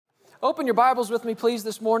Open your Bibles with me, please,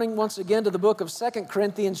 this morning, once again, to the book of 2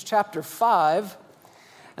 Corinthians chapter 5.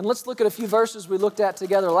 And let's look at a few verses we looked at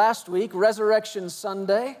together last week, Resurrection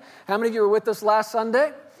Sunday. How many of you were with us last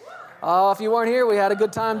Sunday? Oh, if you weren't here, we had a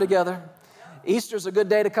good time together. Easter's a good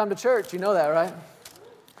day to come to church. You know that, right?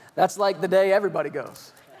 That's like the day everybody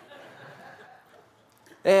goes.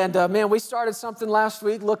 And man, we started something last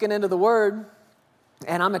week looking into the Word,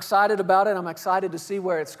 and I'm excited about it. I'm excited to see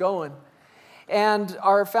where it's going. And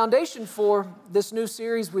our foundation for this new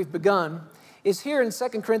series we've begun is here in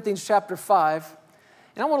 2 Corinthians chapter 5.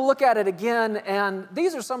 And I want to look at it again, and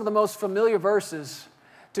these are some of the most familiar verses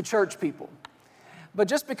to church people. But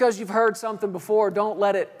just because you've heard something before, don't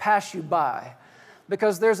let it pass you by.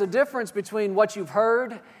 Because there's a difference between what you've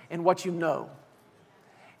heard and what you know.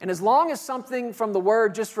 And as long as something from the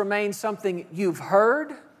Word just remains something you've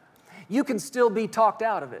heard, you can still be talked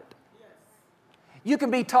out of it. You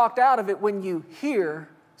can be talked out of it when you hear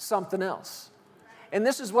something else. And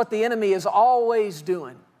this is what the enemy is always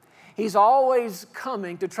doing. He's always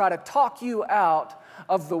coming to try to talk you out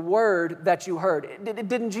of the word that you heard.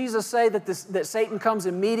 Didn't Jesus say that Satan comes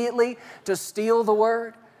immediately to steal the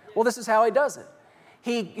word? Well, this is how he does it.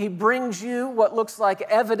 He brings you what looks like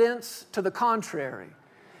evidence to the contrary.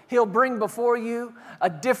 He'll bring before you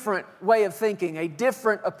a different way of thinking, a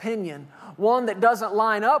different opinion, one that doesn't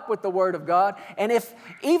line up with the Word of God. And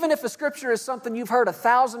even if a scripture is something you've heard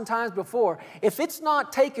 1,000 times before, if it's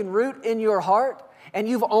not taken root in your heart and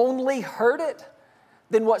you've only heard it,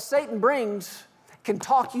 then what Satan brings can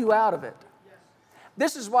talk you out of it.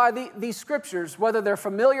 This is why these scriptures, whether they're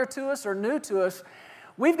familiar to us or new to us,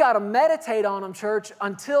 we've got to meditate on them, church,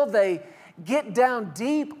 until they get down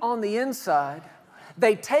deep on the inside.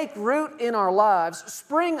 They take root in our lives,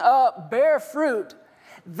 spring up, bear fruit.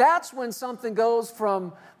 That's when something goes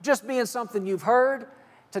from just being something you've heard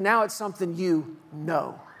to now it's something you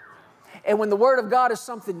know. And when the Word of God is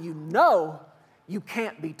something you know, you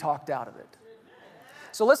can't be talked out of it.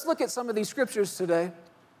 So let's look at some of these scriptures today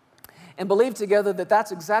and believe together that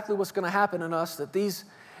that's exactly what's going to happen in us, that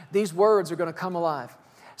these words are going to come alive.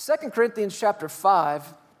 2 Corinthians chapter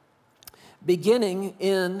 5, beginning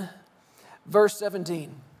in verse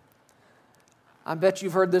 17. I bet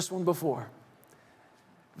you've heard this one before.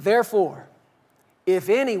 Therefore, if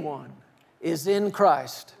anyone is in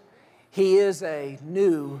Christ, he is a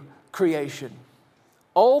new creation.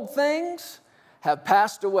 Old things have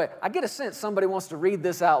passed away. I get a sense somebody wants to read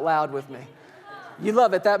this out loud with me. You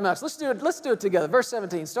love it that much. Let's do it together. Verse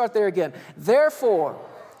 17, start there again. Therefore,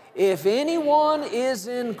 if anyone is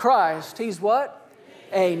in Christ, he's what?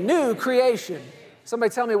 A new creation.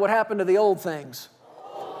 Somebody tell me what happened to the old things.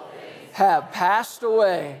 Have passed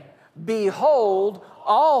away. Behold,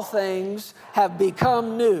 all things have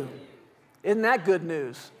become new. Isn't that good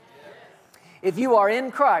news? If you are in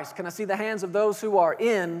Christ, can I see the hands of those who are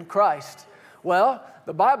in Christ? Well,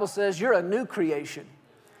 the Bible says you're a new creation.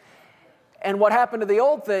 And what happened to the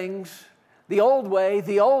old things, the old way,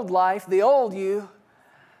 the old life, the old you,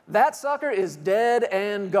 that sucker is dead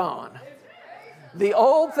and gone. The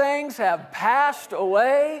old things have passed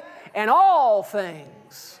away, and all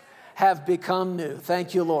things have become new.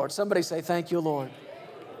 Thank you, Lord. Somebody say, thank you, Lord.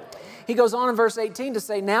 He goes on in verse 18 to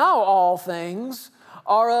say, now all things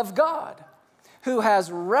are of God, who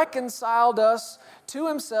has reconciled us to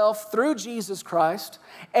himself through Jesus Christ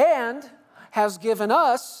and has given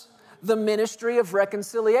us the ministry of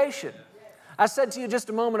reconciliation. I said to you just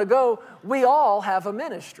a moment ago, we all have a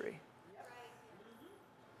ministry.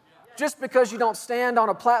 Just because you don't stand on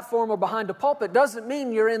a platform or behind a pulpit doesn't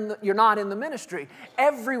mean you're not in the ministry.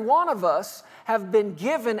 Every one of us have been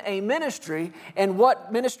given a ministry. And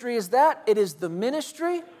what ministry is that? It is the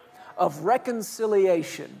ministry of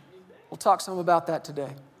reconciliation. We'll talk some about that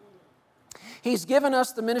today. He's given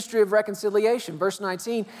us the ministry of reconciliation. Verse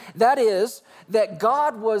 19, that is, that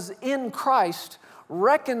God was in Christ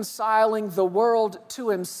reconciling the world to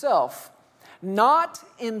himself, not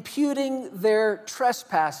imputing their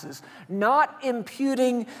trespasses, not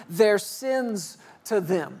imputing their sins to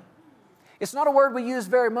them. It's not a word we use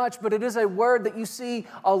very much, but it is a word that you see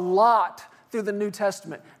a lot through the New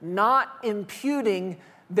Testament. Not imputing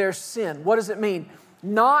their sin. What does it mean?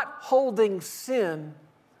 Not holding sin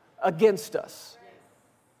against us.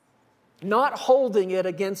 Not holding it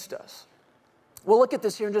against us. We'll look at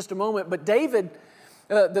this here in just a moment, but David,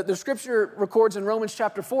 the scripture records in Romans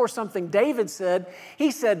chapter 4 something David said. He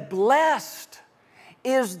said, blessed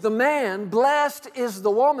is the man, blessed is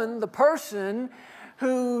the woman, the person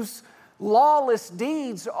whose lawless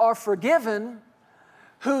deeds are forgiven,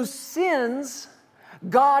 whose sins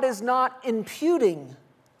God is not imputing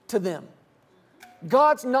to them.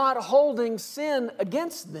 God's not holding sin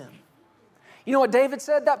against them. You know what David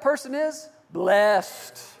said that person is?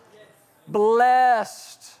 Blessed.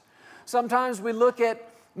 Blessed. Sometimes we look at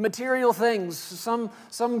material things,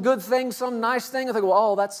 some good thing, some nice thing, and think, well,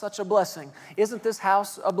 oh, that's such a blessing. Isn't this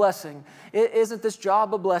house a blessing? Isn't this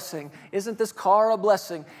job a blessing? Isn't this car a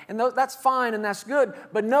blessing? And that's fine and that's good,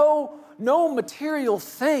 but no material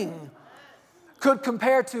thing could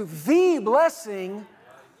compare to the blessing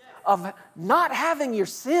of not having your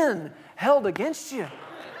sin held against you.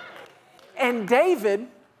 And David,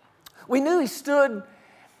 we knew he stood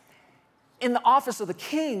in the office of the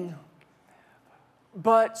king,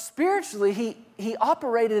 but spiritually, he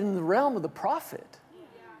operated in the realm of the prophet.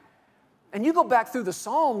 And you go back through the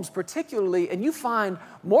Psalms particularly, and you find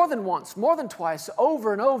more than once, more than twice,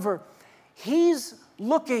 over and over, he's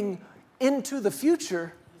looking into the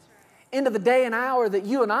future, into the day and hour that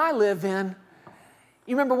you and I live in.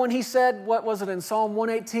 You remember when he said, what was it in Psalm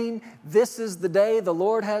 118? This is the day the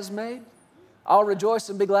Lord has made. I'll rejoice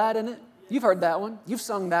and be glad in it. You've heard that one. You've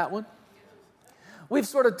sung that one. We've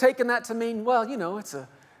sort of taken that to mean, well, you know,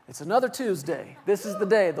 it's another Tuesday. This is the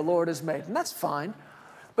day the Lord has made. And that's fine.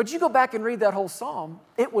 But you go back and read that whole psalm,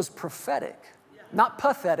 it was prophetic. Not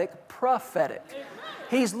pathetic, prophetic.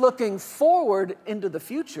 He's looking forward into the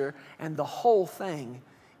future, and the whole thing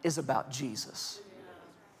is about Jesus.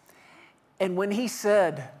 And when he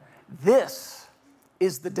said, this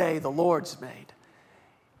is the day the Lord's made,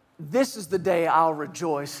 this is the day I'll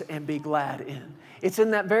rejoice and be glad in. It's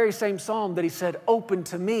in that very same psalm that he said, open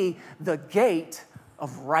to me the gate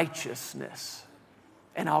of righteousness,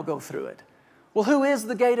 and I'll go through it. Well, who is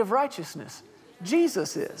the gate of righteousness?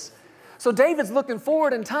 Jesus is. So David's looking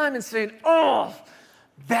forward in time and saying, oh,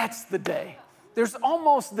 that's the day. There's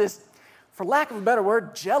almost this, for lack of a better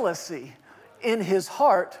word, jealousy in his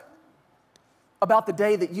heart about the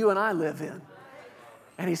day that you and I live in.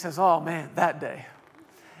 And he says, oh man, that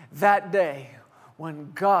day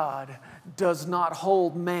when God does not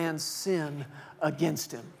hold man's sin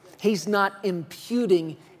against him. He's not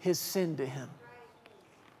imputing his sin to him.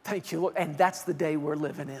 Thank you, Lord. And that's the day we're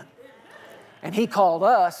living in. And he called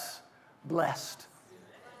us blessed.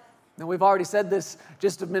 Now, we've already said this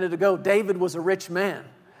just a minute ago. David was a rich man.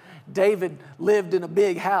 David lived in a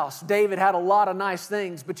big house. David had a lot of nice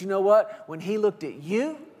things. But you know what? When he looked at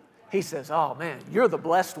you, he says, oh man, you're the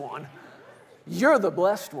blessed one. You're the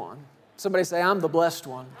blessed one. Somebody say, I'm the blessed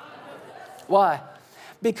one. Why?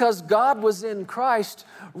 Because God was in Christ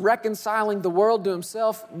reconciling the world to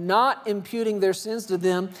himself, not imputing their sins to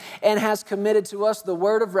them, and has committed to us the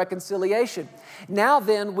word of reconciliation. Now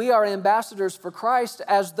then, we are ambassadors for Christ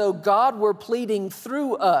as though God were pleading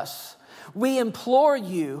through us. We implore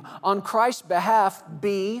you on Christ's behalf,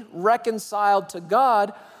 be reconciled to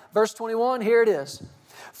God. Verse 21, here it is.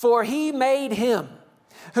 For he made him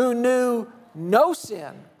who knew no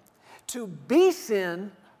sin to be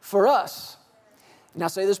sin for us. Now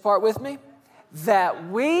say this part with me. That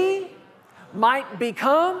we might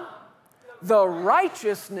become the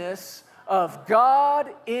righteousness of God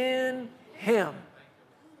in him.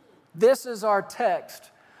 This is our text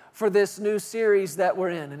for this new series that we're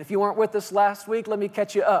in. And if you weren't with us last week, let me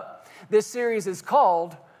catch you up. This series is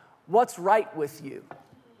called, What's Right With You?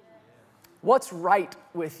 What's right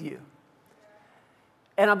with you?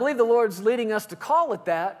 And I believe the Lord's leading us to call it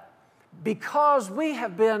that because we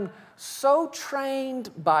have been so trained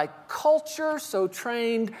by culture, so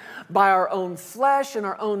trained by our own flesh and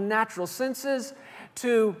our own natural senses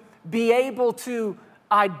to be able to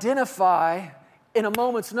identify in a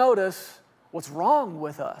moment's notice what's wrong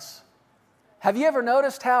with us. Have you ever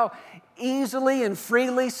noticed how easily and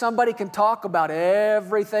freely somebody can talk about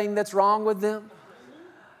everything that's wrong with them?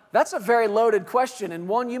 That's a very loaded question, and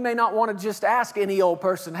one you may not want to just ask any old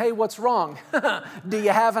person, hey, what's wrong? Do you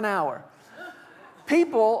have an hour?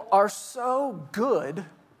 People are so good,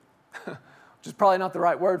 which is probably not the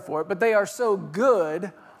right word for it, but they are so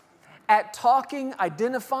good at talking,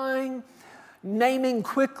 identifying, naming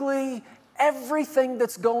quickly everything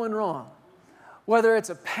that's going wrong. Whether it's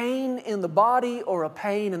a pain in the body or a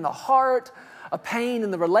pain in the heart, a pain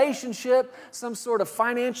in the relationship, some sort of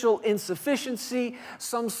financial insufficiency,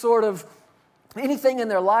 some sort of anything in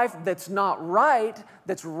their life that's not right,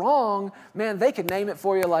 that's wrong, man, they can name it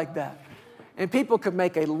for you like that. And people could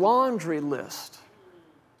make a laundry list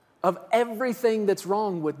of everything that's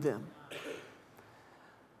wrong with them.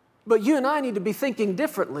 But you and I need to be thinking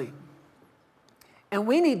differently. And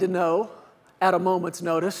we need to know at a moment's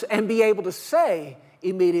notice and be able to say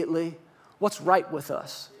immediately what's right with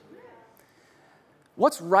us.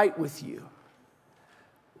 What's right with you?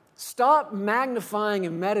 Stop magnifying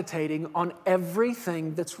and meditating on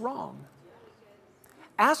everything that's wrong.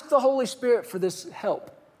 Ask the Holy Spirit for this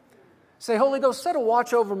help. Say, Holy Ghost, set a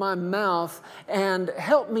watch over my mouth and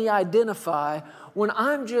help me identify when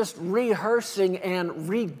I'm just rehearsing and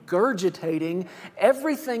regurgitating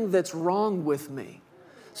everything that's wrong with me.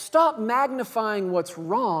 Stop magnifying what's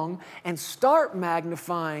wrong and start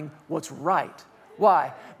magnifying what's right.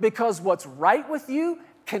 Why? Because what's right with you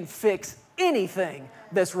can fix anything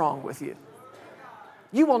that's wrong with you.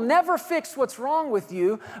 You will never fix what's wrong with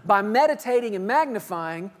you by meditating and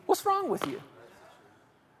magnifying what's wrong with you.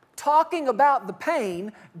 Talking about the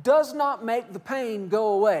pain does not make the pain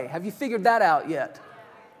go away. Have you figured that out yet?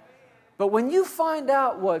 But when you find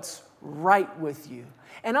out what's right with you,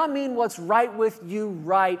 and I mean what's right with you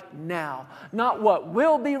right now, not what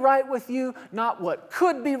will be right with you, not what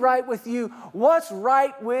could be right with you, what's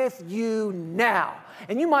right with you now.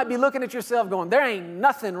 And you might be looking at yourself going, there ain't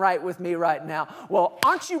nothing right with me right now. Well,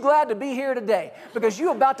 aren't you glad to be here today? Because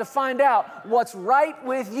you're about to find out what's right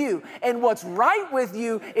with you. And what's right with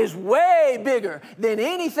you is way bigger than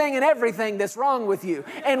anything and everything that's wrong with you.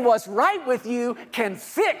 And what's right with you can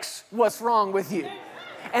fix what's wrong with you.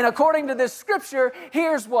 And according to this scripture,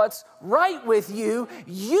 here's what's right with you.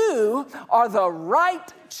 You are the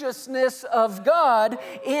righteousness of God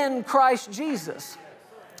in Christ Jesus.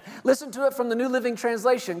 Listen to it from the New Living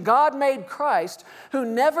Translation. God made Christ, who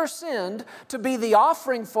never sinned, to be the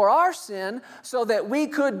offering for our sin so that we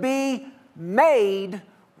could be made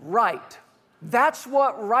right. That's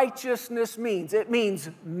what righteousness means. It means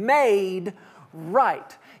made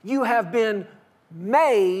right. You have been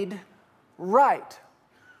made right.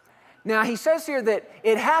 Now, he says here that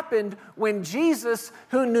it happened when Jesus,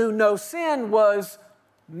 who knew no sin, was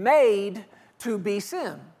made to be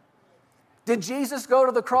sin. Did Jesus go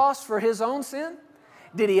to the cross for his own sin?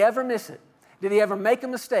 Did he ever miss it? Did he ever make a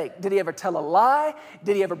mistake? Did he ever tell a lie?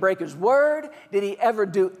 Did he ever break his word? Did he ever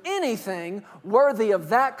do anything worthy of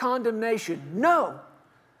that condemnation? No.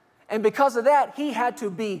 And because of that, he had to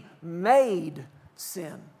be made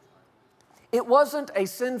sin. It wasn't a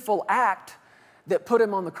sinful act that put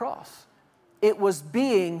him on the cross. It was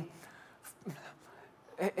being,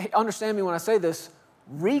 understand me when I say this,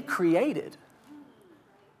 recreated.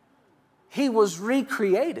 He was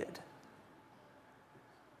recreated.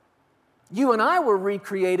 You and I were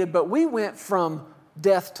recreated, but we went from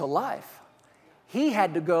death to life. He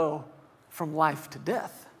had to go from life to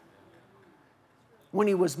death when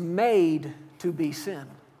he was made to be sin.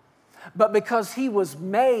 But because he was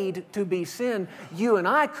made to be sin, you and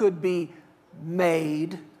I could be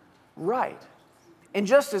made right. And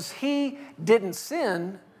just as he didn't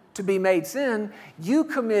sin to be made sin, you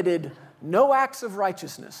committed no acts of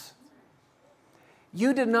righteousness.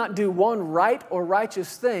 You did not do one right or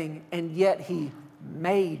righteous thing, and yet he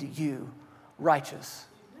made you righteous.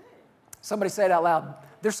 Somebody say it out loud.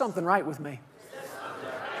 There's something right with me.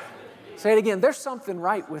 Say it again. There's something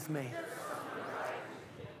right with me.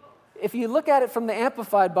 If you look at it from the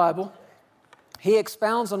Amplified Bible, he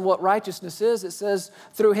expounds on what righteousness is. It says,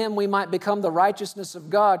 through him we might become the righteousness of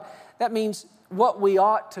God. That means what we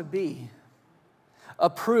ought to be,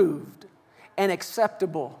 approved and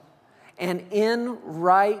acceptable and in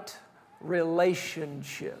right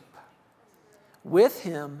relationship with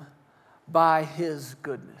him by his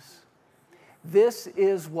goodness. This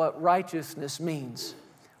is what righteousness means.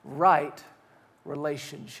 Right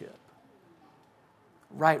relationship.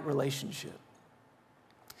 Right relationship.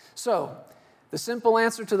 So, the simple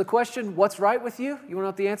answer to the question, what's right with you? You want to know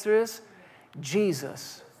what the answer is?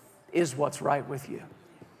 Jesus is what's right with you.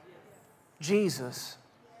 Jesus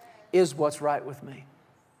is what's right with me.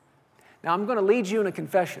 Now, I'm going to lead you in a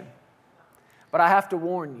confession, but I have to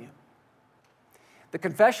warn you. The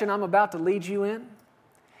confession I'm about to lead you in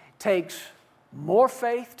takes more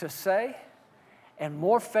faith to say and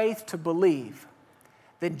more faith to believe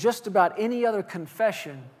than just about any other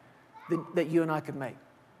confession that you and I could make.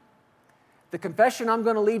 The confession I'm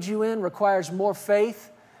going to lead you in requires more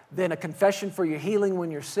faith than a confession for your healing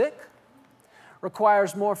when you're sick,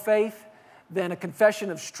 requires more faith than a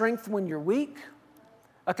confession of strength when you're weak,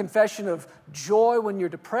 a confession of joy when you're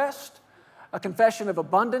depressed, a confession of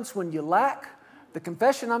abundance when you lack. The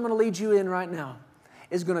confession I'm going to lead you in right now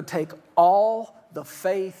is going to take all the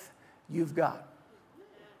faith you've got.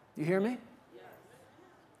 You hear me?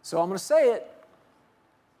 So I'm going to say it,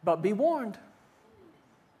 but be warned.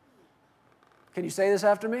 Can you say this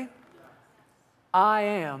after me? I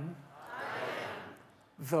am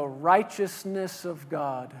the righteousness of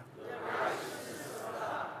God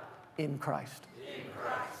in Christ.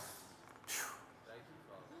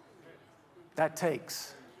 That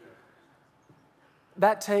takes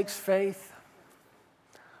faith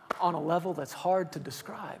on a level that's hard to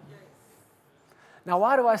describe. Now,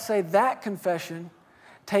 why do I say that confession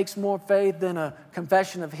takes more faith than a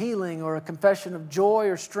confession of healing or a confession of joy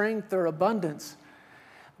or strength or abundance.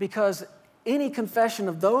 Because any confession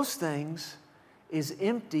of those things is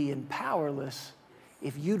empty and powerless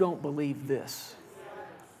if you don't believe this.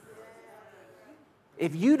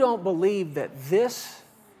 If you don't believe that this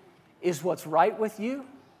is what's right with you,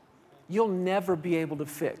 you'll never be able to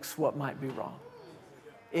fix what might be wrong.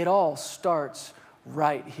 It all starts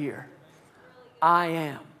right here. I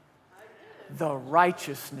am the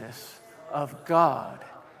righteousness of God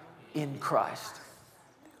in Christ.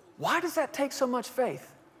 Why does that take so much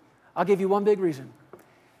faith? I'll give you one big reason.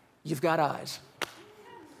 You've got eyes.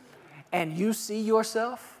 And you see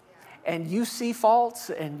yourself, and you see faults,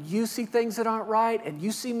 and you see things that aren't right, and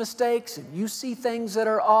you see mistakes, and you see things that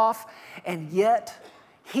are off, and yet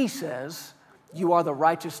He says you are the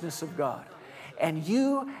righteousness of God. And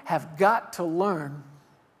you have got to learn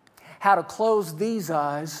how to close these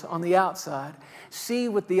eyes on the outside, see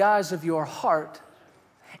with the eyes of your heart,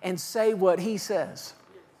 and say what He says.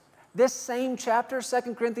 This same chapter,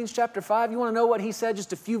 2 Corinthians chapter 5, you want to know what he said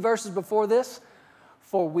just a few verses before this?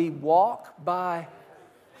 For we walk by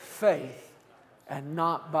faith and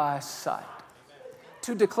not by sight.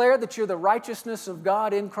 To declare that you're the righteousness of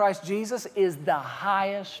God in Christ Jesus is the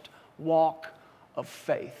highest walk of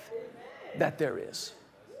faith that there is.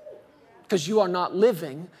 Because you are not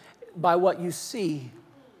living by what you see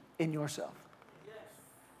in yourself.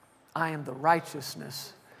 I am the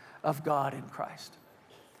righteousness of God in Christ.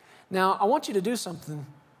 Now, I want you to do something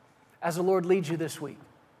as the Lord leads you this week.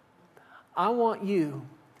 I want you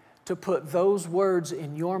to put those words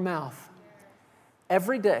in your mouth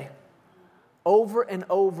every day, over and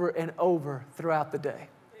over and over throughout the day.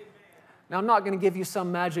 Now, I'm not going to give you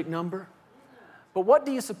some magic number, but what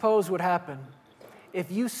do you suppose would happen if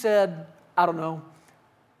you said, I don't know,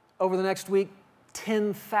 over the next week,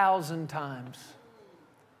 10,000 times,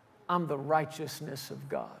 I'm the righteousness of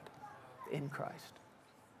God in Christ?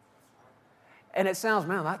 And it sounds,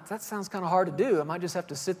 man, that sounds kind of hard to do. I might just have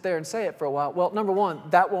to sit there and say it for a while. Well, number one,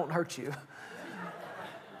 that won't hurt you.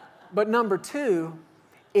 But number two,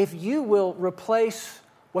 if you will replace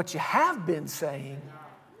what you have been saying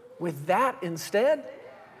with that instead,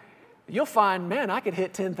 you'll find, man, I could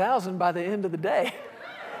hit 10,000 by the end of the day.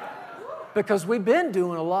 Because we've been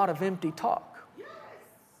doing a lot of empty talk.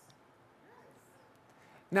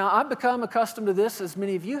 Now, I've become accustomed to this, as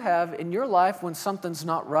many of you have, in your life when something's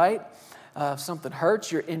not right. If something hurts,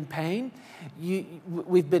 you're in pain.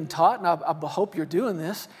 We've been taught, and I hope you're doing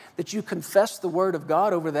this, that you confess the Word of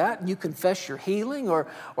God over that, and you confess your healing, or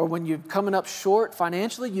when you're coming up short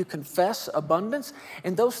financially, you confess abundance,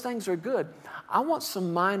 and those things are good. I want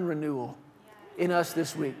some mind renewal in us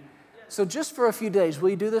this week. So just for a few days,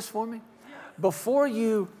 will you do this for me? Before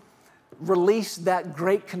you release that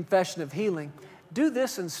great confession of healing, do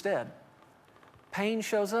this instead. Pain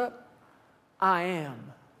shows up, I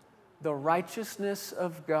am the righteousness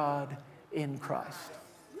of God in Christ.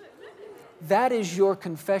 That is your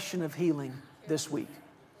confession of healing this week.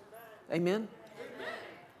 Amen?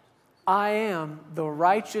 I am the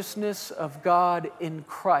righteousness of God in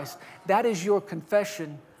Christ. That is your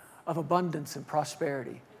confession of abundance and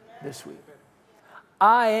prosperity this week.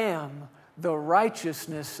 I am the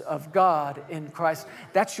righteousness of God in Christ.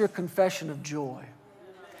 That's your confession of joy.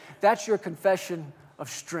 That's your confession of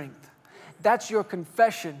strength. That's your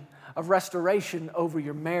confession of restoration over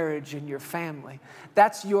your marriage and your family.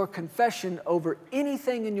 That's your confession over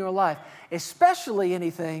anything in your life, especially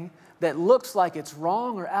anything that looks like it's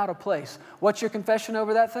wrong or out of place. What's your confession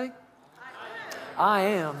over that thing? I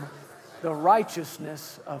am the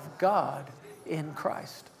righteousness of God in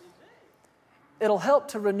Christ. It'll help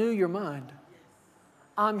to renew your mind.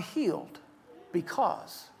 I'm healed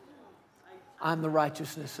because I'm the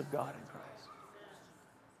righteousness of God in Christ.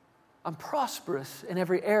 I'm prosperous in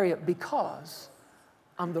every area because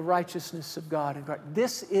I'm the righteousness of God in Christ.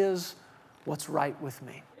 This is what's right with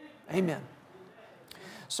me. Amen.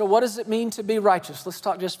 So what does it mean to be righteous? Let's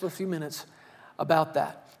talk just for a few minutes about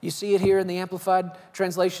that. You see it here in the Amplified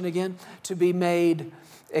Translation again. To be made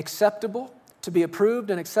acceptable, to be approved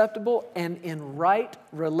and acceptable, and in right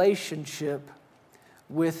relationship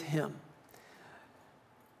with Him.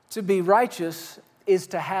 To be righteous is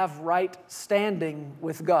to have right standing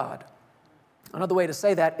with God. Another way to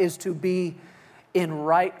say that is to be in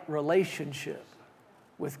right relationship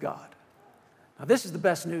with God. Now, this is the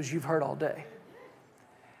best news you've heard all day.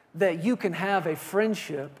 That you can have a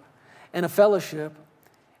friendship and a fellowship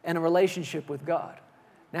and a relationship with God.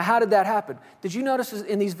 Now, how did that happen? Did you notice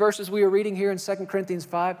in these verses we were reading here in 2 Corinthians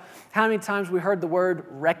 5, how many times we heard the word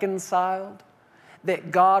reconciled?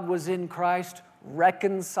 That God was in Christ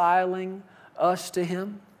reconciling us to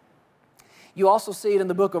him. You also see it in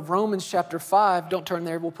the book of Romans chapter 5. Don't turn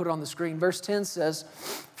there, we'll put it on the screen. Verse 10 says,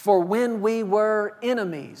 for when we were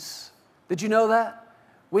enemies, did you know that?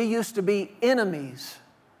 We used to be enemies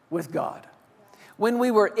with God. When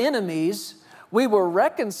we were enemies, we were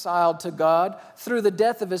reconciled to God through the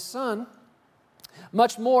death of his Son.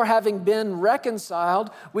 Much more, having been reconciled,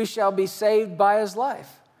 we shall be saved by his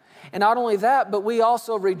life. And not only that, but we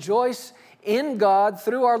also rejoice in God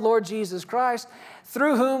through our Lord Jesus Christ,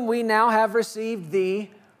 through whom we now have received the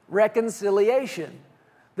reconciliation.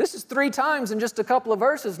 This is 3 times in just a couple of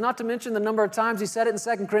verses, not to mention the number of times he said it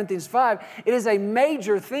in 2 Corinthians 5. It is a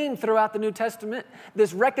major theme throughout the New Testament,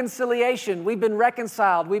 this reconciliation. We've been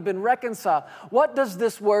reconciled. We've been reconciled. What does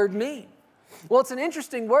this word mean? Well, it's an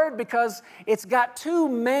interesting word because it's got 2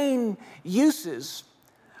 main uses.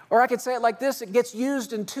 Or I could say it like this, it gets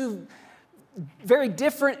used in 2 very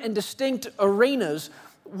different and distinct arenas.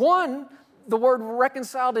 One, the word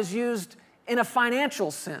reconciled is used in a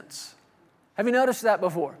financial sense. Have you noticed that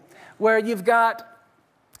before? Where you've got,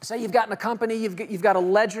 say you've got in a company, you've got a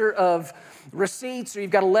ledger of receipts or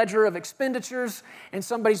you've got a ledger of expenditures and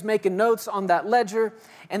somebody's making notes on that ledger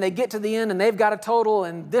and they get to the end and they've got a total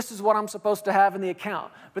and this is what I'm supposed to have in the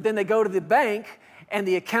account. But then they go to the bank and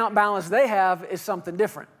the account balance they have is something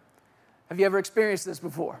different. Have you ever experienced this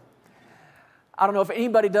before? I don't know if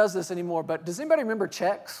anybody does this anymore, but does anybody remember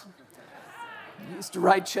checks? You used to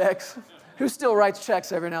write checks. Who still writes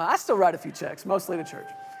checks every now and then? I still write a few checks, mostly to church.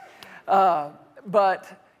 But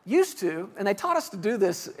used to, and they taught us to do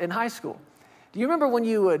this in high school. Do you remember when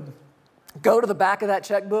you would go to the back of that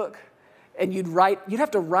checkbook and you'd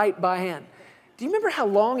have to write by hand? Do you remember how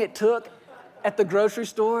long it took at the grocery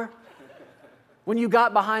store when you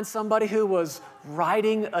got behind somebody who was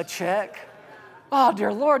writing a check? Oh,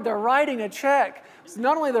 dear Lord, they're writing a check. So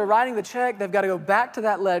not only they're writing the check, they've got to go back to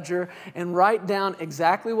that ledger and write down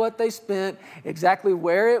exactly what they spent, exactly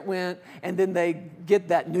where it went, and then they get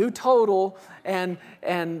that new total. And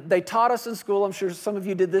they taught us in school, I'm sure some of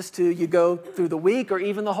you did this too, you go through the week or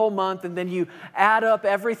even the whole month, and then you add up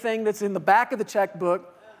everything that's in the back of the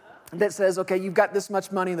checkbook that says, okay, you've got this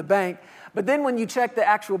much money in the bank. But then when you check the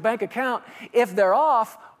actual bank account, if they're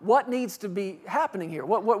off, what needs to be happening here?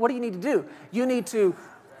 What do you need to do? You need to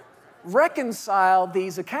reconcile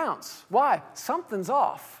these accounts. Why? Something's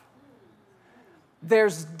off.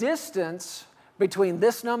 There's distance between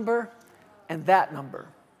this number and that number.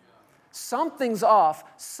 Something's off.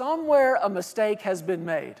 Somewhere a mistake has been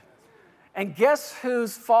made. And guess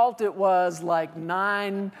whose fault it was like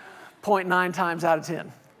 9.9 times out of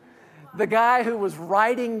 10? The guy who was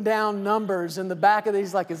writing down numbers in the back of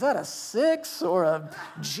these, like, is that a 6 or a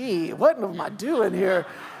G? What am I doing here?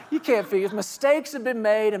 You can't figure it. Mistakes have been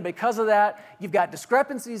made, and because of that, you've got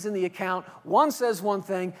discrepancies in the account. One says one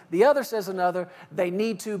thing, the other says another. They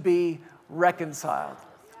need to be reconciled.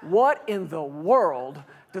 What in the world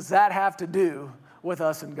does that have to do with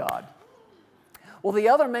us and God? Well, the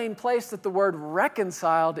other main place that the word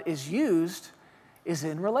reconciled is used is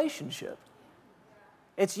in relationship.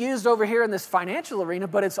 It's used over here in this financial arena,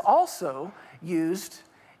 but it's also used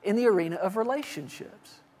in the arena of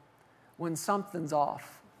relationships. When something's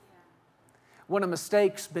off. When a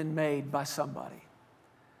mistake's been made by somebody.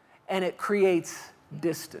 And it creates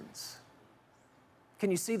distance.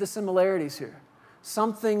 Can you see the similarities here?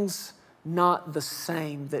 Something's not the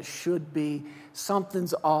same that should be.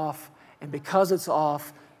 Something's off. And because it's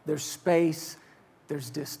off, there's space,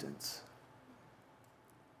 there's distance.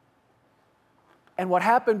 And what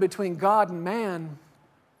happened between God and man,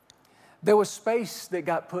 there was space that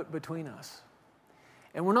got put between us.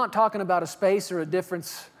 And we're not talking about a space or a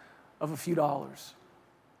difference of a few dollars.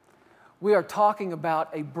 We are talking about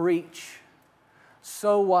a breach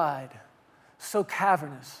so wide, so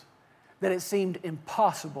cavernous, that it seemed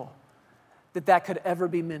impossible that could ever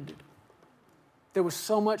be mended. There was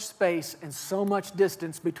so much space and so much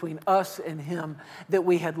distance between us and him that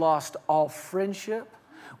we had lost all friendship.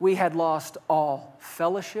 We had lost all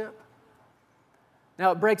fellowship.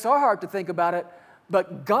 Now, it breaks our heart to think about it,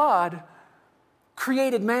 but God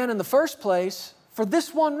created man in the first place for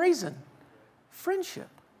this one reason: friendship,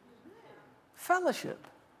 fellowship.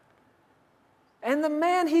 And the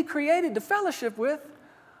man he created to fellowship with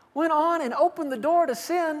went on and opened the door to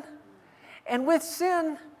sin, and with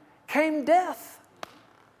sin came death.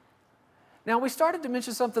 Now, we started to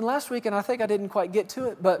mention something last week, and I think I didn't quite get to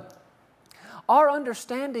it, but our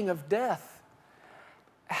understanding of death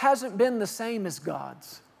hasn't been the same as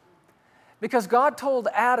God's. Because God told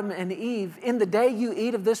Adam and Eve, in the day you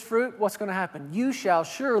eat of this fruit, what's going to happen? You shall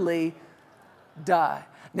surely die.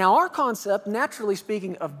 Now, our concept, naturally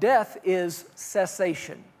speaking, of death is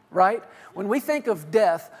cessation. right? When we think of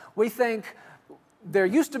death, we think there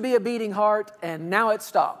used to be a beating heart and now it's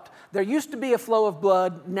stopped. There used to be a flow of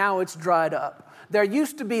blood, now it's dried up. There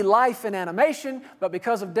used to be life and animation, but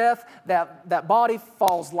because of death, that body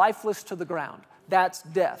falls lifeless to the ground. That's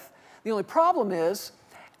death. The only problem is,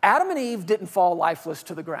 Adam and Eve didn't fall lifeless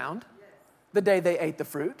to the ground the day they ate the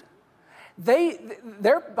fruit.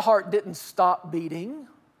 Their heart didn't stop beating.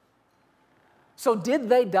 So did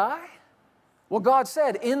they die? Well, God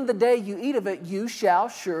said, in the day you eat of it, you shall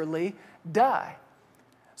surely die.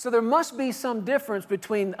 So there must be some difference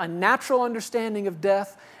between a natural understanding of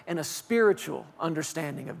death and a spiritual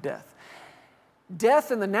understanding of death.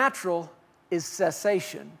 Death in the natural is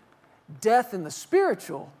cessation. Death in the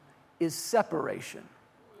spiritual is separation.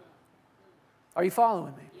 Are you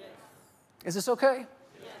following me? Yes. Is this okay?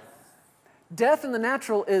 Yes. Death in the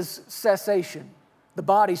natural is cessation. The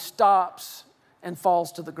body stops and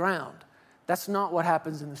falls to the ground. That's not what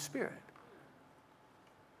happens in the spirit.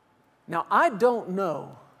 Now, I don't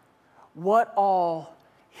know what all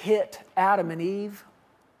hit Adam and Eve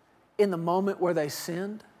in the moment where they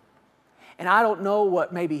sinned. And I don't know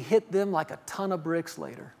what maybe hit them like a ton of bricks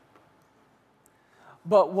later.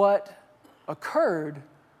 But what occurred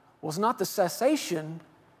was not the cessation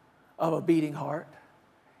of a beating heart.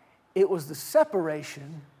 It was the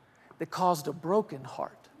separation that caused a broken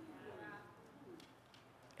heart.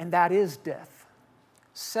 And that is death.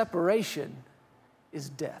 Separation is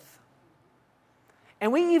death.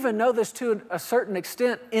 And we even know this to a certain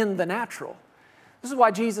extent in the natural. This is why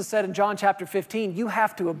Jesus said in John chapter 15, you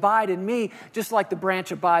have to abide in me just like the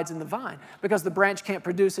branch abides in the vine, because the branch can't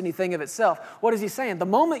produce anything of itself. What is he saying? The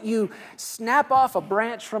moment you snap off a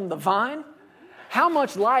branch from the vine, how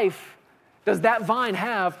much life does that vine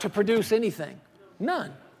have to produce anything?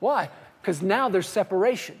 None. Why? Because now there's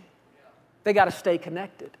separation. They got to stay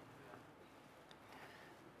connected.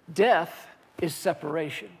 Death is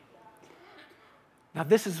separation. Now,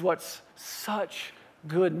 this is what's such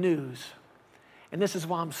good news. And this is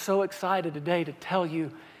why I'm so excited today to tell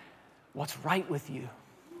you what's right with you.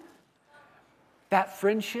 That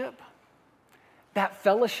friendship, that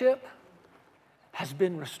fellowship has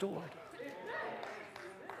been restored.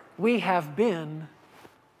 We have been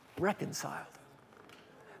reconciled.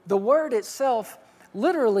 The word itself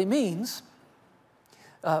literally means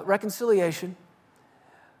reconciliation.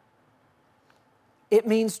 It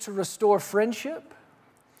means to restore friendship,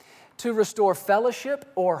 to restore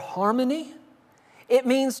fellowship or harmony. It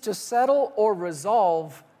means to settle or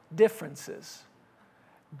resolve differences.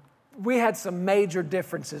 We had some major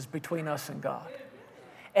differences between us and God,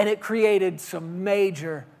 and it created some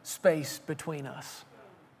major space between us.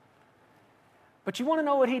 But you want to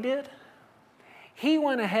know what he did? He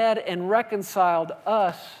went ahead and reconciled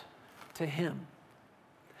us to him.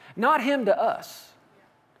 Not him to us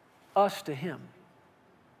to him.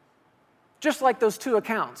 Just like those two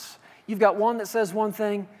accounts. You've got one that says one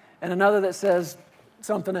thing and another that says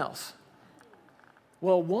something else.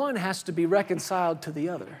 Well, one has to be reconciled to the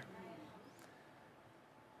other.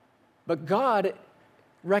 But God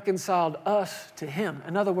reconciled us to him.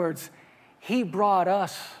 In other words, he brought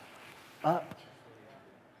us up.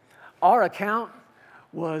 Our account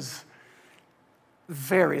was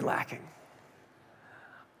very lacking.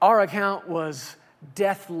 Our account was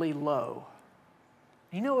deathly low.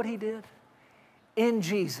 You know what he did? In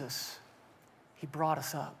Jesus, he brought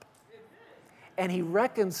us up. And he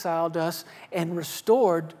reconciled us and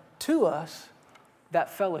restored to us that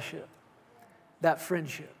fellowship, that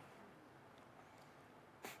friendship.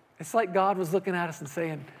 It's like God was looking at us and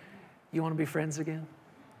saying, you want to be friends again?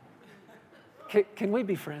 Can we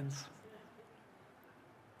be friends?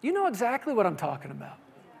 You know exactly what I'm talking about.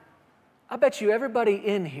 I bet you everybody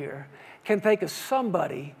in here can think of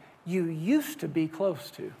somebody you used to be close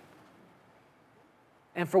to.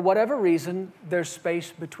 And for whatever reason, there's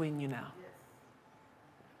space between you now.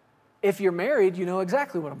 If you're married, you know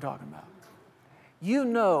exactly what I'm talking about. You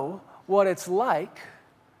know what it's like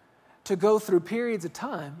to go through periods of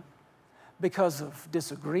time because of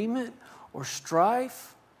disagreement or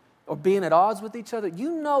strife or being at odds with each other.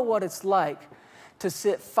 You know what it's like to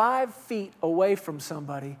sit 5 feet away from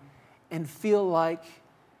somebody and feel like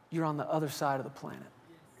you're on the other side of the planet.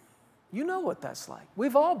 You know what that's like.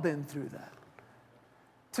 We've all been through that.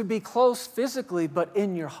 To be close physically, but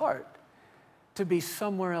in your heart, to be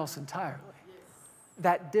somewhere else entirely.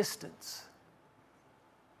 That distance.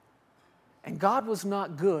 And God was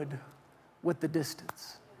not good with the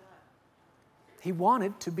distance. He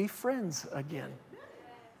wanted to be friends again.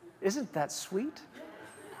 Isn't that sweet?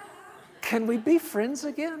 Can we be friends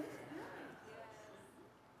again?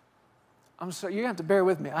 I'm sorry, you have to bear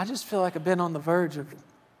with me. I just feel like I've been on the verge of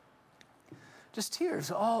just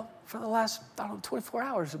tears all for the last, 24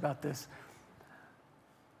 hours about this.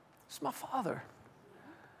 It's my father.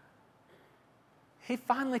 He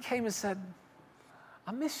finally came and said,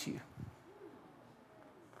 I miss you.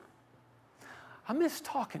 I miss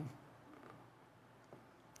talking.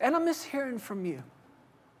 And I miss hearing from you.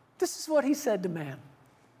 This is what he said to man.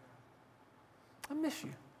 I miss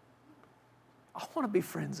you. I want to be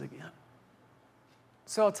friends again.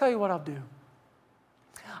 So I'll tell you what I'll do.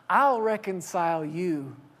 I'll reconcile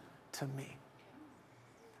you to me.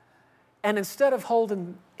 And instead of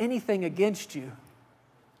holding anything against you,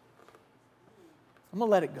 I'm going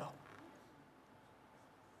to let it go.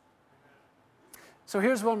 So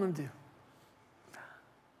here's what I'm going to do.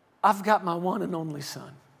 I've got my one and only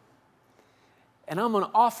son. And I'm going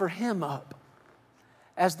to offer him up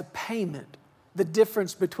as the payment, the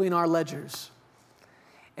difference between our ledgers.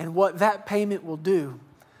 And what that payment will do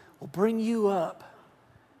will bring you up,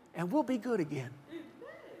 and we'll be good again.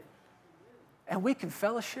 And we can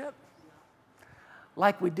fellowship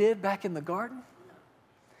like we did back in the garden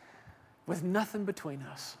with nothing between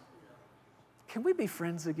us. Can we be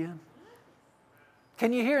friends again?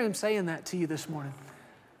 Can you hear him saying that to you this morning?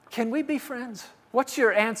 Can we be friends? What's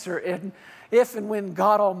your answer if and when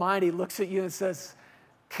God Almighty looks at you and says,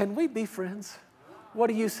 can we be friends? What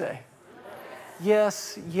do you say?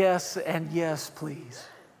 Yes, yes, and yes, please.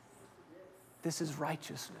 This is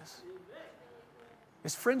righteousness.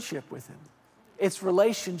 It's friendship with him. It's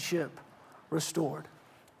relationship restored.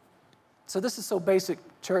 So this is so basic,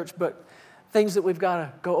 church, but things that we've got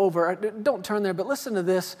to go over. Don't turn there, but listen to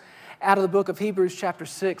this out of the book of Hebrews chapter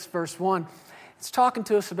 6, verse 1. It's talking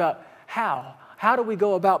to us about how. How do we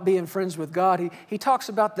go about being friends with God? He talks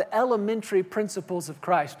about the elementary principles of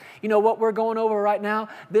Christ. You know what we're going over right now?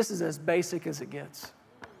 This is as basic as it gets.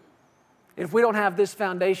 If we don't have this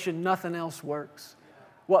foundation, nothing else works.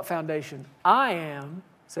 What foundation? I am,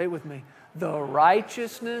 say it with me, the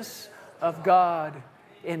righteousness of God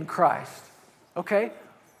in Christ. Okay?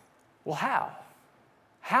 Well, how?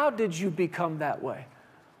 How did you become that way?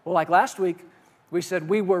 Well, like last week, we said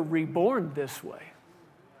we were reborn this way.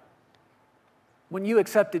 When you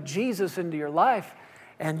accepted Jesus into your life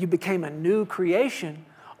and you became a new creation,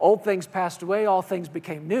 old things passed away, all things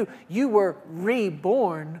became new. You were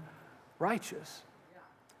reborn righteous.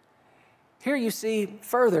 Here you see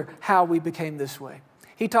further how we became this way.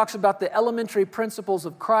 He talks about the elementary principles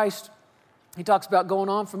of Christ. He talks about going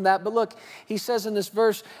on from that. But look, he says in this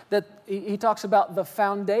verse that he talks about the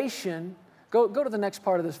foundation. Go to the next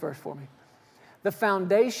part of this verse for me. The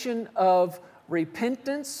foundation of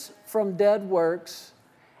repentance from dead works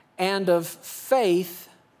and of faith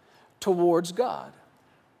towards God.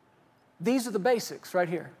 These are the basics right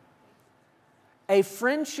here. A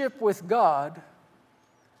friendship with God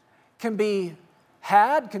can be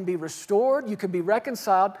had, can be restored, you can be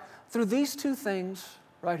reconciled through these two things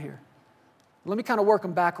right here. Let me kind of work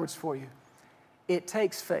them backwards for you. It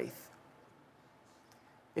takes faith.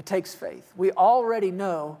 It takes faith. We already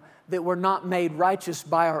know that we're not made righteous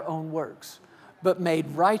by our own works, but made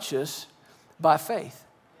righteous by faith.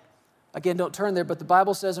 Again, don't turn there, but the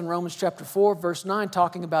Bible says in Romans chapter 4, verse 9,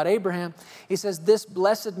 talking about Abraham, he says, this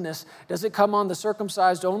blessedness, does it come on the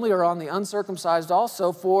circumcised only or on the uncircumcised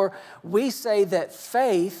also? For we say that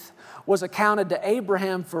faith was accounted to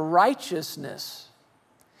Abraham for righteousness.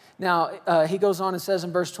 Now, he goes on and says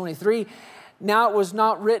in verse 23, now it was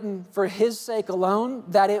not written for his sake alone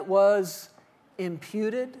that it was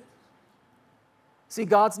imputed. See,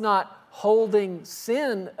 God's not holding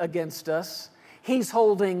sin against us. He's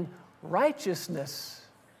holding righteousness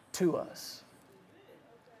to us.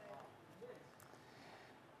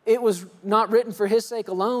 It was not written for his sake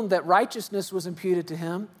alone that righteousness was imputed to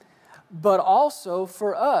him, but also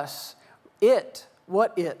for us.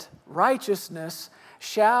 Righteousness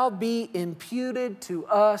shall be imputed to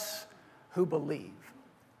us who believe.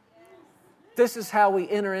 This is how we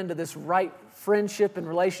enter into this right friendship and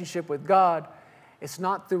relationship with God. It's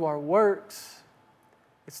not through our works.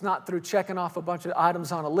 It's not through checking off a bunch of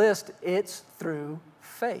items on a list. It's through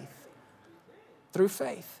faith. Through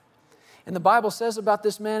faith. And the Bible says about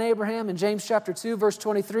this man Abraham in James chapter 2, verse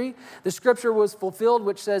 23, the scripture was fulfilled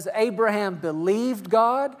which says, Abraham believed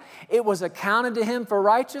God, it was accounted to him for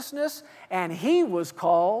righteousness, and he was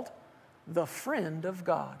called the friend of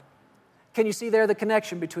God. Can you see there the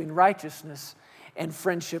connection between righteousness and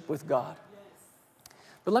friendship with God?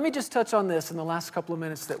 But let me just touch on this in the last couple of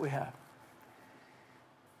minutes that we have.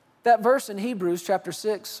 That verse in Hebrews chapter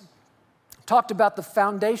 6 talked about the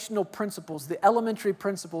foundational principles, the elementary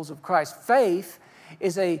principles of Christ. Faith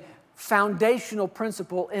is a foundational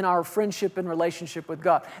principle in our friendship and relationship with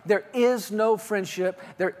God. There is no friendship,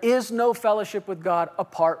 there is no fellowship with God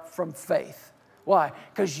apart from faith. Why?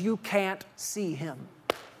 Because you can't see Him.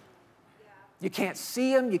 You can't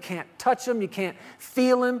see Him, you can't touch Him, you can't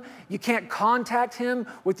feel Him, you can't contact Him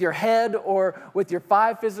with your head or with your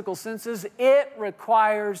 5 physical senses. It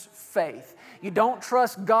requires faith. You don't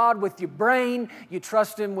trust God with your brain, you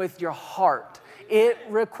trust Him with your heart. It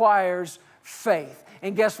requires faith.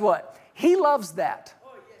 And guess what? He loves that.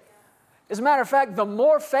 As a matter of fact, the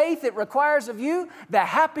more faith it requires of you, the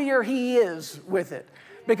happier He is with it.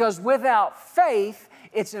 Because without faith,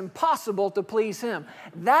 it's impossible to please Him.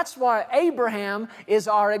 That's why Abraham is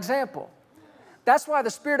our example. That's why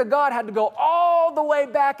the Spirit of God had to go all the way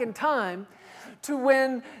back in time to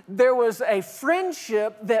when there was a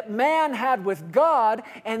friendship that man had with God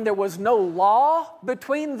and there was no law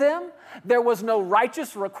between them. There was no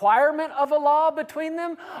righteous requirement of a law between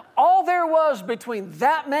them. All there was between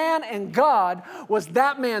that man and God was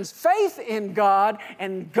that man's faith in God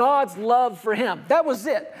and God's love for him. That was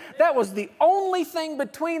it. That was the only thing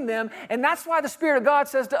between them. And that's why the Spirit of God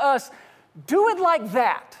says to us, do it like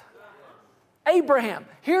that. Abraham,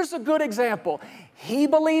 here's a good example. He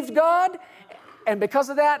believed God, and because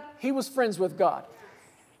of that, he was friends with God.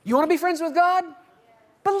 You want to be friends with God?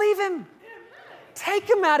 Believe Him. Take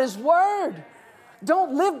Him at His word.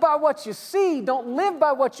 Don't live by what you see. Don't live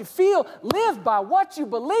by what you feel. Live by what you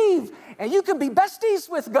believe. And you can be besties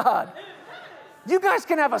with God. You guys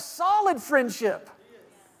can have a solid friendship.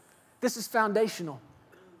 This is foundational.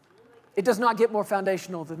 It does not get more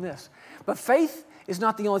foundational than this. But faith is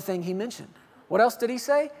not the only thing He mentioned. What else did He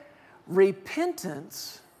say?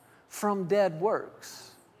 Repentance from dead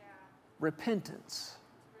works. Repentance.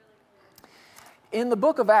 In the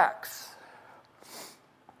book of Acts,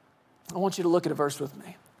 I want you to look at a verse with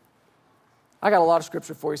me. I got a lot of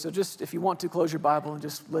scripture for you, so just if you want to, close your Bible and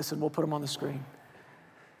just listen. We'll put them on the screen.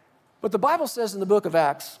 But the Bible says in the book of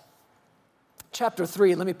Acts, chapter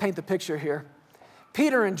 3, let me paint the picture here.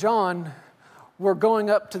 Peter and John were going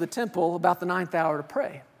up to the temple about the 9th hour to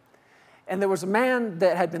pray. And there was a man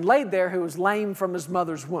that had been laid there who was lame from his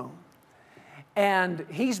mother's womb. And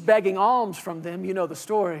he's begging alms from them. You know the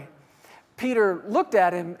story. Peter looked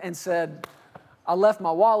at him and said, I left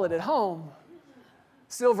my wallet at home.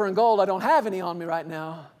 Silver and gold, I don't have any on me right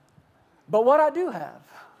now. But what I do have,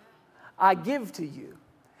 I give to you.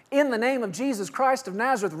 In the name of Jesus Christ of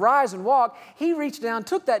Nazareth, rise and walk. He reached down,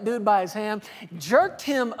 took that dude by his hand, jerked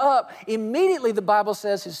him up. Immediately, the Bible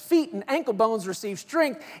says, his feet and ankle bones received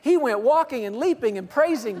strength. He went walking and leaping and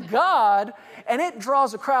praising God, and it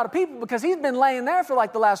draws a crowd of people because he's been laying there for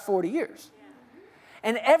like the last 40 years.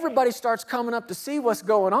 And everybody starts coming up to see what's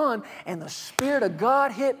going on. And the Spirit of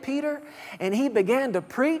God hit Peter, and he began to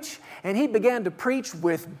preach. And he began to preach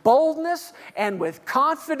with boldness and with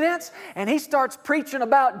confidence. And he starts preaching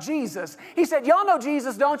about Jesus. He said, y'all know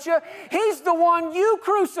Jesus, don't you? He's the one you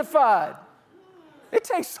crucified. It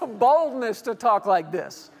takes some boldness to talk like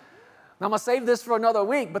this. Now, I'm going to save this for another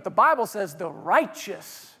week, but the Bible says the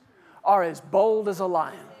righteous are as bold as a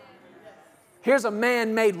lion. Here's a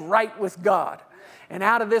man made right with God. And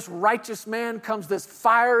out of this righteous man comes this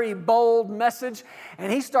fiery, bold message. And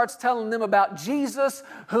he starts telling them about Jesus,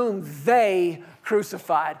 whom they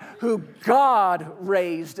crucified, who God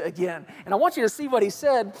raised again. And I want you to see what he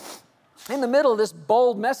said in the middle of this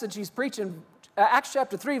bold message he's preaching. Acts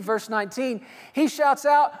chapter 3, verse 19. He shouts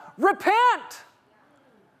out, repent.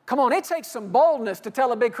 Come on, it takes some boldness to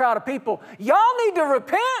tell a big crowd of people, y'all need to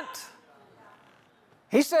repent.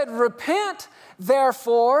 He said, repent,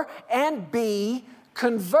 therefore, and be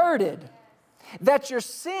converted, that your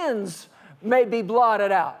sins may be blotted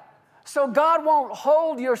out. So God won't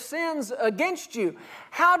hold your sins against you.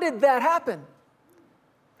 How did that happen?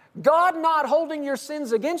 God not holding your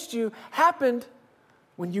sins against you happened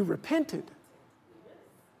when you repented.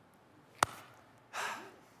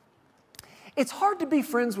 It's hard to be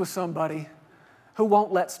friends with somebody who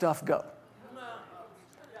won't let stuff go.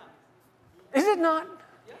 Is it not?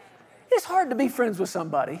 It's hard to be friends with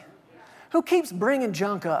somebody who keeps bringing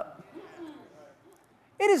junk up.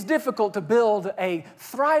 It is difficult to build a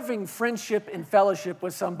thriving friendship and fellowship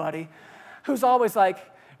with somebody who's always like,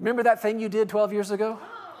 remember that thing you did 12 years ago?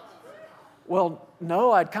 Well,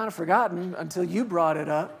 no, I'd kind of forgotten until you brought it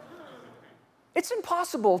up. It's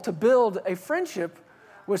impossible to build a friendship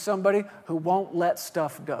with somebody who won't let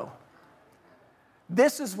stuff go.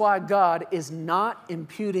 This is why God is not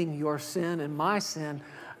imputing your sin and my sin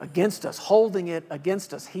against us, holding it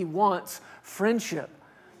against us. He wants friendship,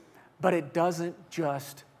 but it doesn't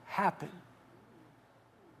just happen.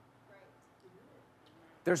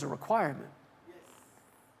 There's a requirement.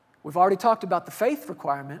 We've already talked about the faith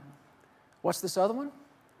requirement. What's this other one?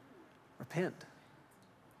 Repent.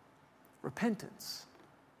 Repentance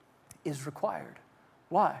is required.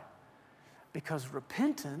 Why? Because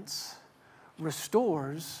repentance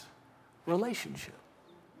restores relationship.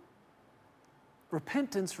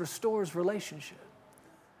 Repentance restores relationship.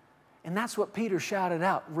 And that's what Peter shouted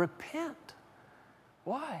out. Repent.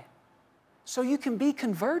 Why? So you can be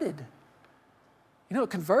converted. You know what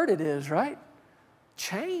converted is, right?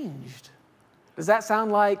 Changed. Does that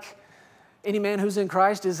sound like any man who's in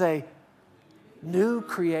Christ is a new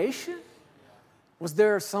creation? Was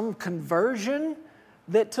there some conversion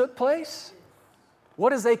that took place?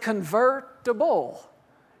 What is a convertible?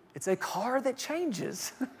 It's a car that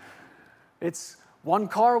changes. It's one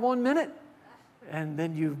car 1 minute, and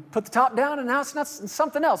then you put the top down, and now it's not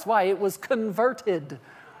something else. Why? It was converted.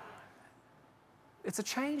 It's a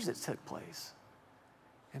change that took place.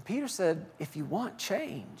 And Peter said, if you want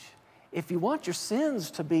change, if you want your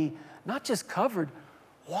sins to be not just covered,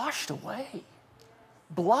 washed away,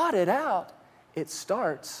 blotted out, it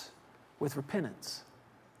starts with repentance.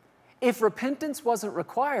 If repentance wasn't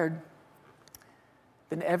required,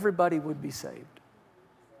 then everybody would be saved.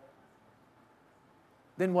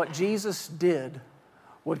 Then what Jesus did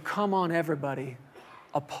would come on everybody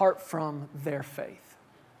apart from their faith.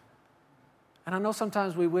 And I know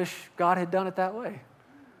sometimes we wish God had done it that way.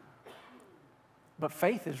 But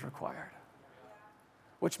faith is required,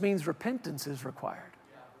 which means repentance is required.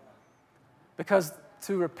 Because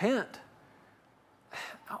to repent,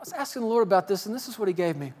 I was asking the Lord about this, and this is what He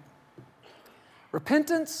gave me.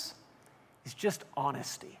 Repentance is just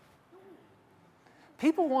honesty.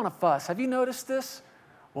 People want to fuss. Have you noticed this?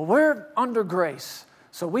 Well, we're under grace,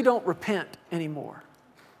 so we don't repent anymore.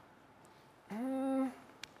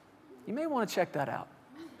 You may want to check that out.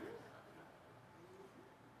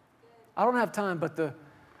 I don't have time,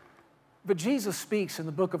 but Jesus speaks in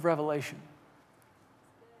the book of Revelation.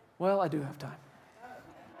 Well, I do have time.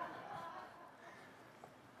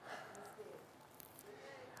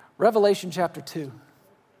 Revelation chapter 2.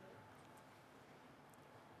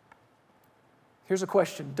 Here's a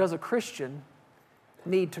question. Does a Christian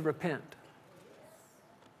need to repent?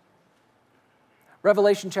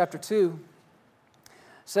 Revelation chapter 2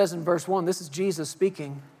 says in verse 1, this is Jesus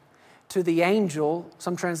speaking to the angel.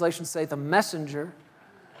 Some translations say the messenger.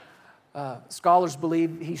 Scholars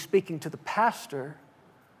believe he's speaking to the pastor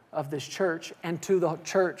of this church and to the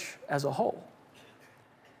church as a whole.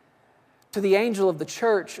 To the angel of the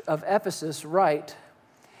church of Ephesus write,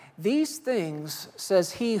 these things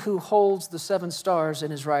says he who holds the 7 stars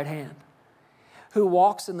in his right hand, who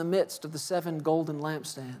walks in the midst of the 7 golden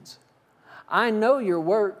lampstands. I know your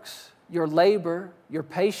works, your labor, your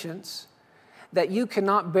patience, that you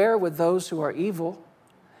cannot bear with those who are evil,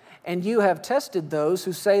 and you have tested those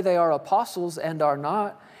who say they are apostles and are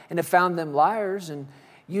not, and have found them liars, and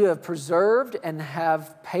you have preserved and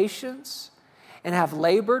have patience, and have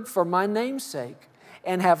labored for my name's sake,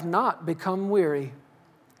 and have not become weary.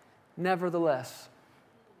 Nevertheless,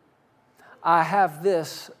 I have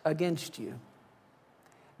this against you,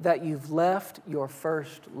 that you've left your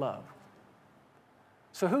first love.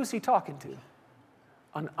 So who's he talking to?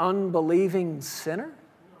 An unbelieving sinner?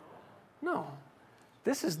 No.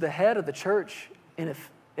 This is the head of the church at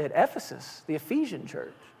Ephesus, the Ephesian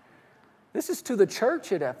church. This is to the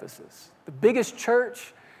church at Ephesus, the biggest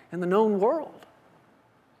church in the known world.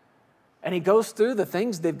 And he goes through the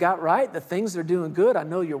things they've got right, the things they're doing good. I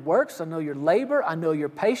know your works, I know your labor, I know your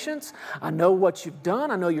patience, I know what you've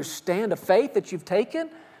done, I know your stand of faith that you've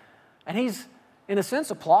taken. And he's, in a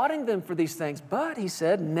sense, applauding them for these things. But he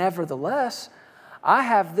said, nevertheless, I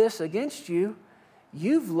have this against you.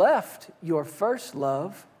 You've left your first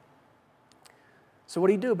love. So what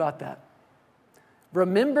do you do about that?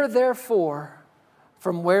 Remember, therefore,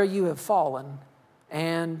 from where you have fallen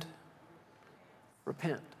and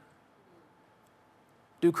repent.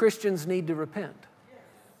 Do Christians need to repent?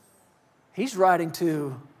 He's writing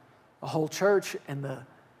to a whole church and the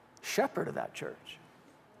shepherd of that church.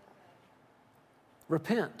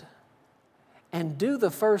 Repent and do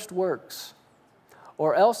the first works,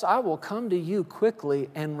 or else I will come to you quickly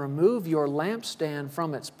and remove your lampstand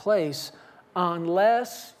from its place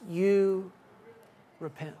unless you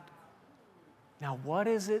repent. Now, what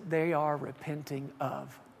is it they are repenting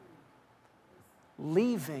of?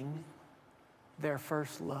 Leaving their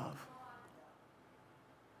first love.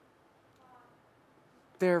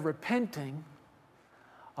 They're repenting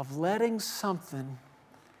of letting something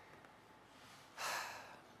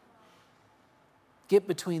get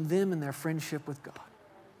between them and their friendship with God.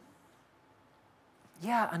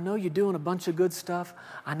 yeah, I know you're doing a bunch of good stuff.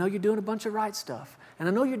 I know you're doing a bunch of right stuff. And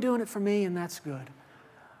I know you're doing it for me, and that's good.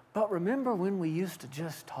 But remember when we used to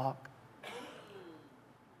just talk?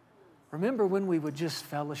 Remember when we would just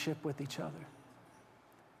fellowship with each other?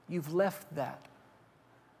 You've left that.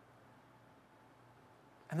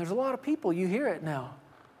 And there's a lot of people, you hear it now.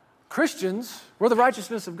 Christians, we're the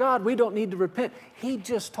righteousness of God. We don't need to repent. He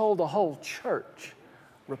just told the whole church,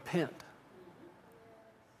 repent.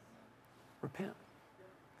 Repent.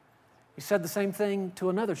 He said the same thing to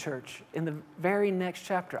another church in the very next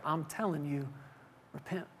chapter. I'm telling you,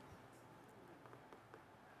 repent.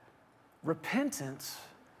 Repentance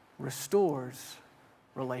restores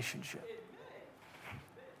relationship.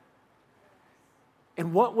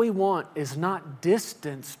 And what we want is not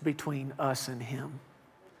distance between us and Him.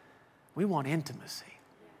 We want intimacy.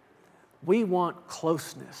 We want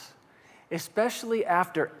closeness, especially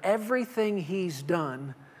after everything He's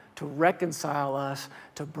done to reconcile us,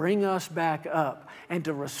 to bring us back up, and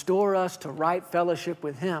to restore us to right fellowship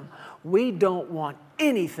with Him. We don't want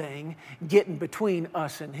anything getting between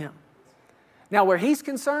us and Him. Now, where He's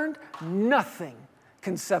concerned, nothing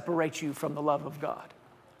can separate you from the love of God.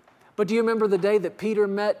 But do you remember the day that Peter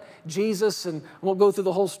met Jesus? And I won't go through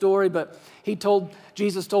the whole story, but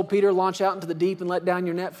Jesus told Peter, launch out into the deep and let down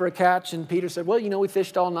your net for a catch. And Peter said, well, we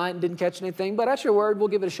fished all night and didn't catch anything, but that's your word, we'll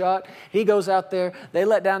give it a shot. He goes out there, they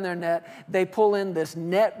let down their net, they pull in this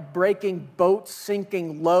net-breaking,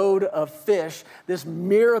 boat-sinking load of fish. This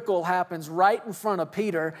miracle happens right in front of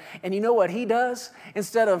Peter. And you know what he does?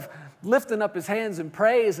 Instead of lifting up his hands in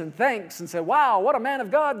praise and thanks and say, wow, what a man of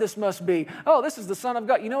God this must be. Oh, this is the Son of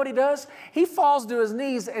God. You know what he does? He falls to his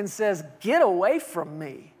knees and says, get away from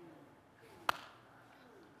me.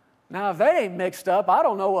 Now, if that ain't mixed up, I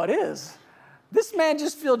don't know what is. This man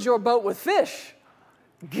just filled your boat with fish.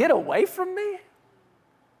 Get away from me?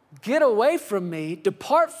 Get away from me,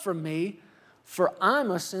 depart from me, for I'm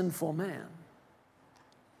a sinful man.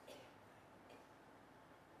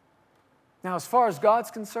 Now, as far as God's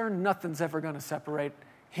concerned, nothing's ever going to separate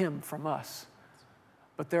Him from us.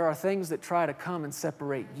 But there are things that try to come and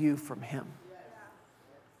separate you from Him.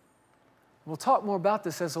 We'll talk more about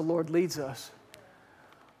this as the Lord leads us.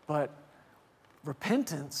 But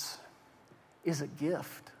repentance is a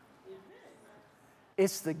gift.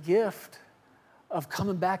 It's the gift of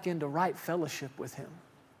coming back into right fellowship with Him.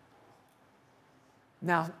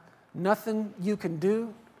 Now, nothing you can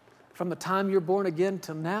do from the time you're born again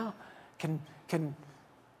till now can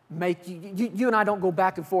make you and I don't go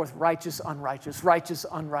back and forth, righteous, unrighteous, righteous,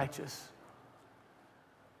 unrighteous.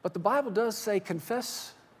 But the Bible does say,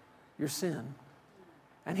 confess your sin.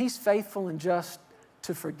 And He's faithful and just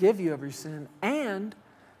to forgive you of your sin and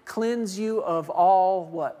cleanse you of all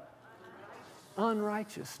what?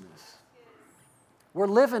 Unrighteousness. We're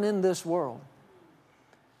living in this world.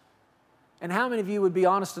 And how many of you would be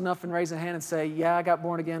honest enough and raise a hand and say, yeah, I got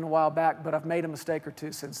born again a while back, but I've made a mistake or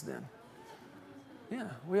two since then? Yeah,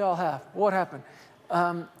 we all have. What happened?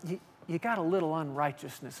 You got a little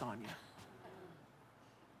unrighteousness on you.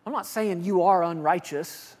 I'm not saying you are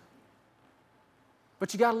unrighteous,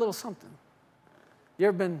 but you got a little something. You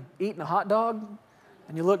ever been eating a hot dog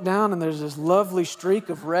and you look down and there's this lovely streak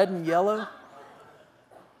of red and yellow?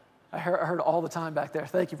 I heard it all the time back there.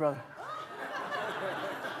 Thank you, brother.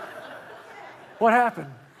 What happened?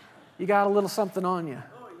 You got a little something on you.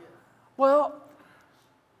 Well,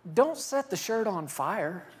 don't set the shirt on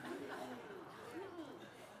fire.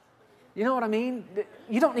 You know what I mean?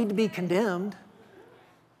 You don't need to be condemned.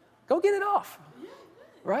 Go get it off,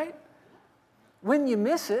 right? When you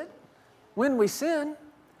miss it, when we sin,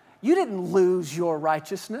 you didn't lose your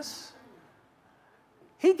righteousness.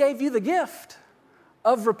 He gave you the gift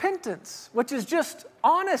of repentance, which is just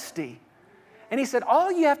honesty. And He said,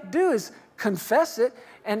 all you have to do is confess it.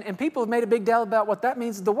 And people have made a big deal about what that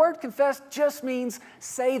means. The word confess just means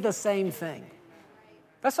say the same thing.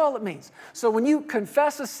 That's all it means. So when you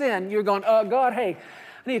confess a sin, you're going, God, hey,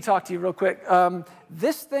 I need to talk to you real quick.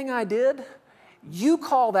 This thing I did, you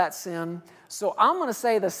call that sin, so I'm going to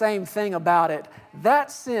say the same thing about it.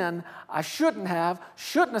 That sin, I shouldn't have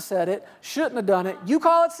said it, shouldn't have done it. You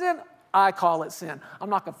call it sin, I call it sin. I'm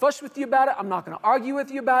not going to fuss with you about it. I'm not going to argue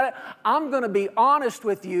with you about it. I'm going to be honest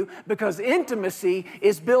with you because intimacy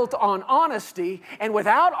is built on honesty. And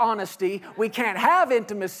without honesty, we can't have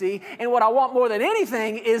intimacy. And what I want more than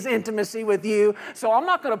anything is intimacy with you. So I'm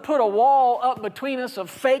not going to put a wall up between us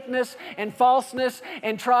of fakeness and falseness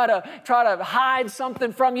and try to hide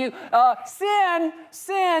something from you.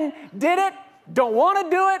 Sin, did it, don't want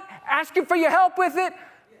to do it, asking for your help with it.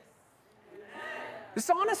 It's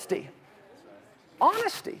honesty.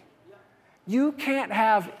 Honesty. You can't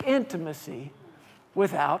have intimacy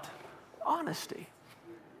without honesty.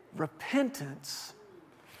 Repentance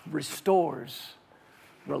restores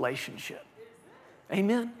relationship.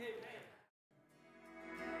 Amen?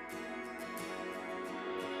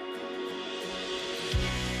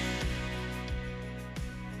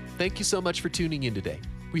 Thank you so much for tuning in today.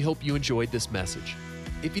 We hope you enjoyed this message.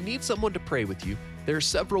 If you need someone to pray with you, there are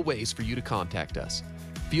several ways for you to contact us.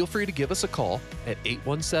 Feel free to give us a call at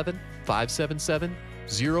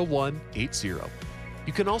 817-577-0180.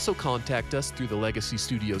 You can also contact us through the Legacy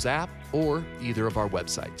Studios app or either of our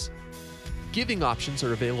websites. Giving options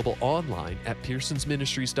are available online at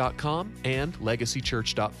pearsonsministries.com and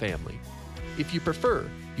legacychurch.family. If you prefer,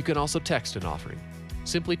 you can also text an offering.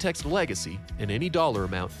 Simply text Legacy and any dollar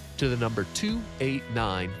amount to the number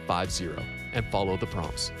 28950 and follow the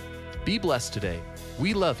prompts. Be blessed today.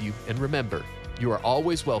 We love you, and remember, you are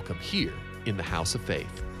always welcome here in the House of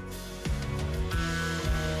Faith.